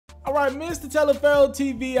All right, Mr. Taliaferro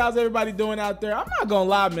TV, how's everybody doing out there? I'm not gonna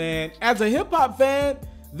lie, man. As a hip-hop fan,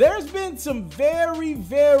 there's been some very,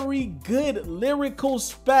 very good lyrical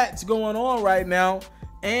spats going on right now.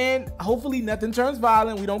 And hopefully nothing turns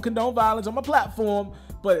violent. We don't condone violence on my platform.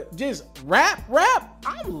 But just rap,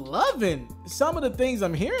 I'm loving some of the things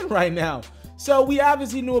I'm hearing right now. So we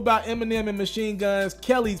obviously knew about Eminem and Machine Gun's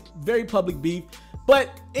Kelly's very public beef.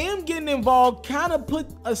 But M getting involved kind of put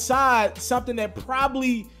aside something that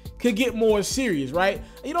probably could get more serious, right?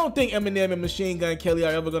 You don't think Eminem and Machine Gun Kelly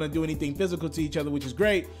are ever going to do anything physical to each other, which is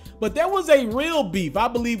great. But there was a real beef, I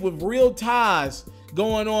believe, with real ties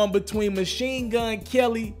going on between Machine Gun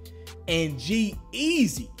Kelly and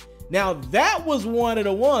G-Eazy. Now, that was one of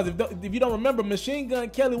the ones. If you don't remember, Machine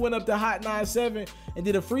Gun Kelly went up to Hot 97 and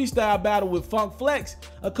did a freestyle battle with Funk Flex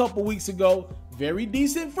a couple weeks ago. Very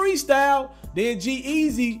decent freestyle. Then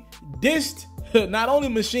G-Eazy dissed not only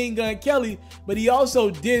Machine Gun Kelly, but he also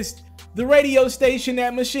dissed the radio station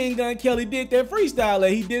that Machine Gun Kelly did that freestyle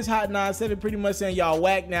at. He dissed Hot 97, pretty much saying y'all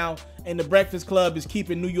whack now, and the Breakfast Club is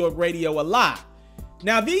keeping New York radio alive.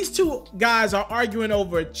 Now, these two guys are arguing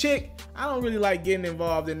over a chick. I don't really like getting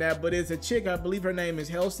involved in that, but it's a chick. I believe her name is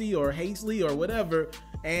Halsey or Hazley or whatever.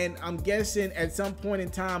 And I'm guessing at some point in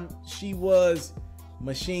time, she was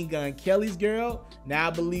Machine Gun Kelly's girl. Now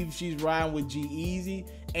I believe she's riding with G-Eazy.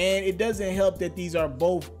 And it doesn't help that these are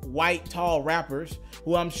both white, tall rappers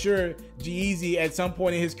who I'm sure G-Eazy at some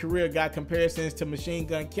point in his career got comparisons to Machine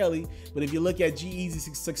Gun Kelly. But if you look at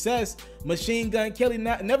G-Eazy's success, Machine Gun Kelly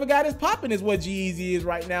never got as popping as what G-Eazy is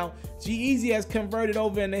right now. G-Eazy has converted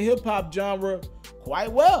over in the hip-hop genre quite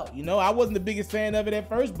well. You know, I wasn't the biggest fan of it at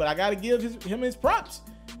first, but I got to give him his props.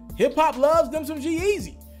 Hip-hop loves them some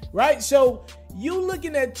G-Eazy, right? So you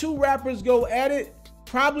looking at two rappers go at it,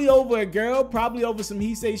 probably over a girl, probably over some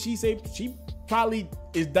he say, she say. She probably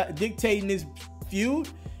is dictating this feud,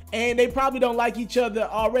 and they probably don't like each other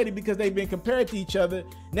already because they've been compared to each other.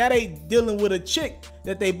 Now they dealing with a chick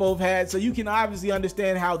that they both had, so you can obviously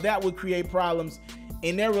understand how that would create problems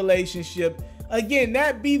in their relationship. Again,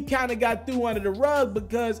 that beef kind of got through under the rug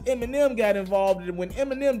because Eminem got involved, and when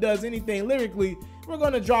Eminem does anything lyrically, we're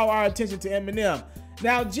going to draw our attention to Eminem.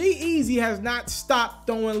 Now, G-Eazy has not stopped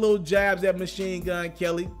throwing little jabs at Machine Gun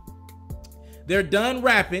Kelly. They're done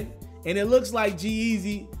rapping, and it looks like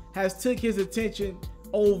G-Eazy has took his attention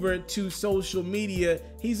over to social media.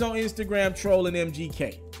 He's on Instagram trolling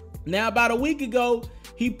MGK. Now, about a week ago,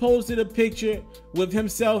 he posted a picture with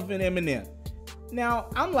himself and Eminem. Now,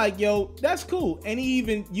 I'm like, yo, that's cool. And he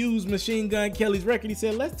even used Machine Gun Kelly's record. He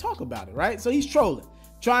said, let's talk about it, right? So he's trolling,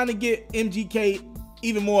 trying to get MGK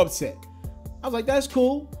even more upset. I was like, that's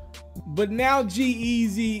cool. But now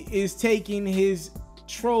G-Eazy is taking his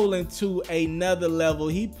trolling to another level.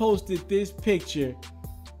 He posted this picture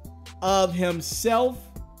of himself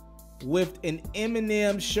with an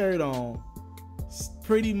Eminem shirt on,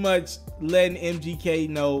 pretty much letting MGK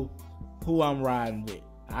know who I'm riding with.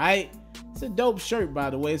 All right? It's a dope shirt,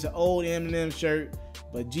 by the way. It's an old Eminem shirt,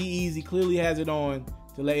 but G-Eazy clearly has it on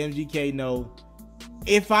to let MGK know,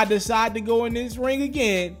 if I decide to go in this ring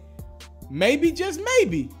again, maybe, just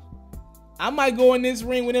maybe, I might go in this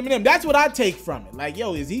ring with Eminem. That's what I take from it. Like,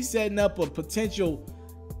 yo, is he setting up a potential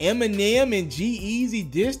Eminem and G-Eazy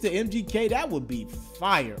diss to MGK? That would be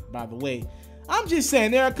fire, by the way. I'm just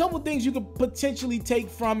saying, there are a couple things you could potentially take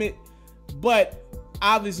from it, but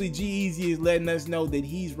obviously G-Eazy is letting us know that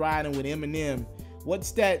he's riding with Eminem.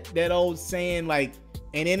 What's that old saying, like,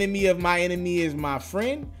 an enemy of my enemy is my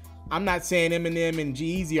friend? I'm not saying Eminem and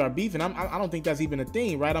G-Eazy are beefing. I don't think that's even a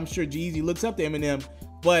thing, right? I'm sure G-Eazy looks up to Eminem.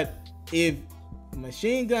 But if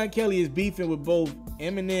Machine Gun Kelly is beefing with both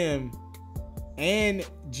Eminem and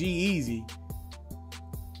G-Eazy,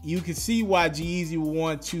 you can see why G-Eazy would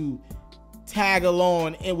want to tag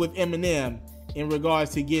along with Eminem in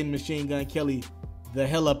regards to getting Machine Gun Kelly the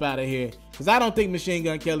hell up out of here. Because I don't think Machine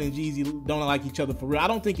Gun Kelly and G-Eazy don't like each other for real. I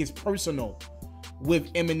don't think it's personal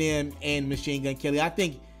with Eminem and Machine Gun Kelly. I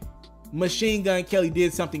think Machine Gun Kelly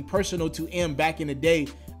did something personal to M back in the day,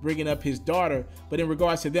 bringing up his daughter. But in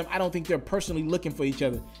regards to them, I don't think they're personally looking for each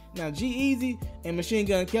other. Now, G-Eazy and Machine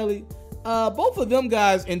Gun Kelly, both of them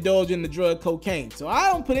guys indulge in the drug cocaine. So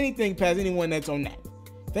I don't put anything past anyone that's on that.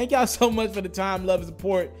 Thank y'all so much for the time, love, and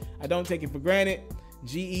support. I don't take it for granted.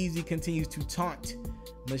 G-Eazy continues to taunt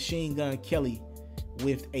Machine Gun Kelly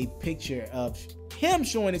with a picture of him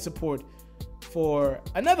showing his support for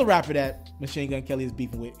another rapper that Machine Gun Kelly is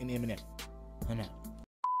beefing with, in Eminem. I'm out.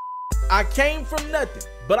 I came from nothing,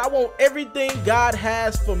 but I want everything God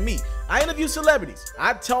has for me. I interview celebrities.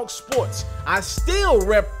 I talk sports. I still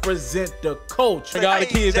represent the culture. I got the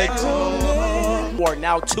kids. who are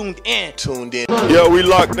now tuned in. Yo, we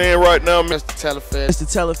locked in right now, Mr. TALIAFERRO. Mr.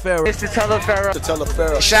 TALIAFERRO. Mr. TALIAFERRO. Mr.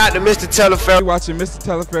 TALIAFERRO. Shout out to Mr. TALIAFERRO. You're watching Mr.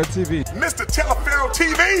 TALIAFERRO TV. Mr. TALIAFERRO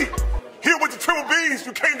TV. Here with the triple B's,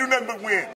 you can't do nothing but win.